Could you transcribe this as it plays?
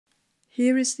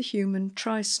Here is the human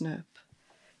tri-snRNP.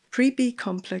 Pre-B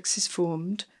complex is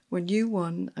formed when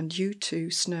U1 and U2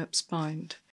 snRNPs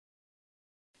bind.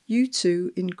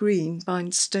 U2 in green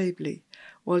binds stably,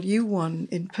 while U1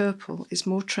 in purple is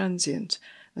more transient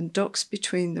and docks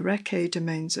between the RecA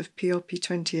domains of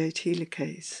Prp28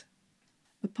 helicase.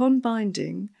 Upon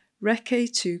binding,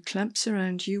 RecA2 clamps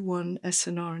around U1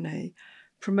 snRNA,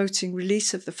 promoting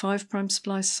release of the 5'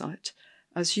 splice site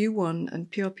as U1 and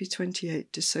Prp28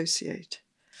 dissociate.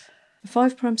 The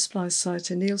 5' splice site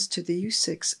anneals to the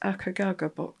U6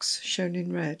 ACAGAGA box, shown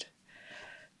in red.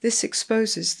 This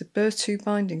exposes the BER2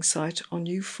 binding site on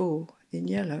U4, in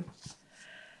yellow.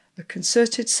 A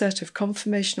concerted set of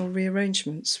conformational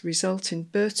rearrangements result in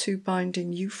BER2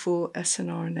 binding U4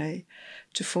 snRNA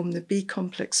to form the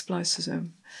B-complex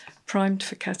spliceosome, primed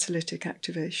for catalytic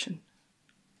activation.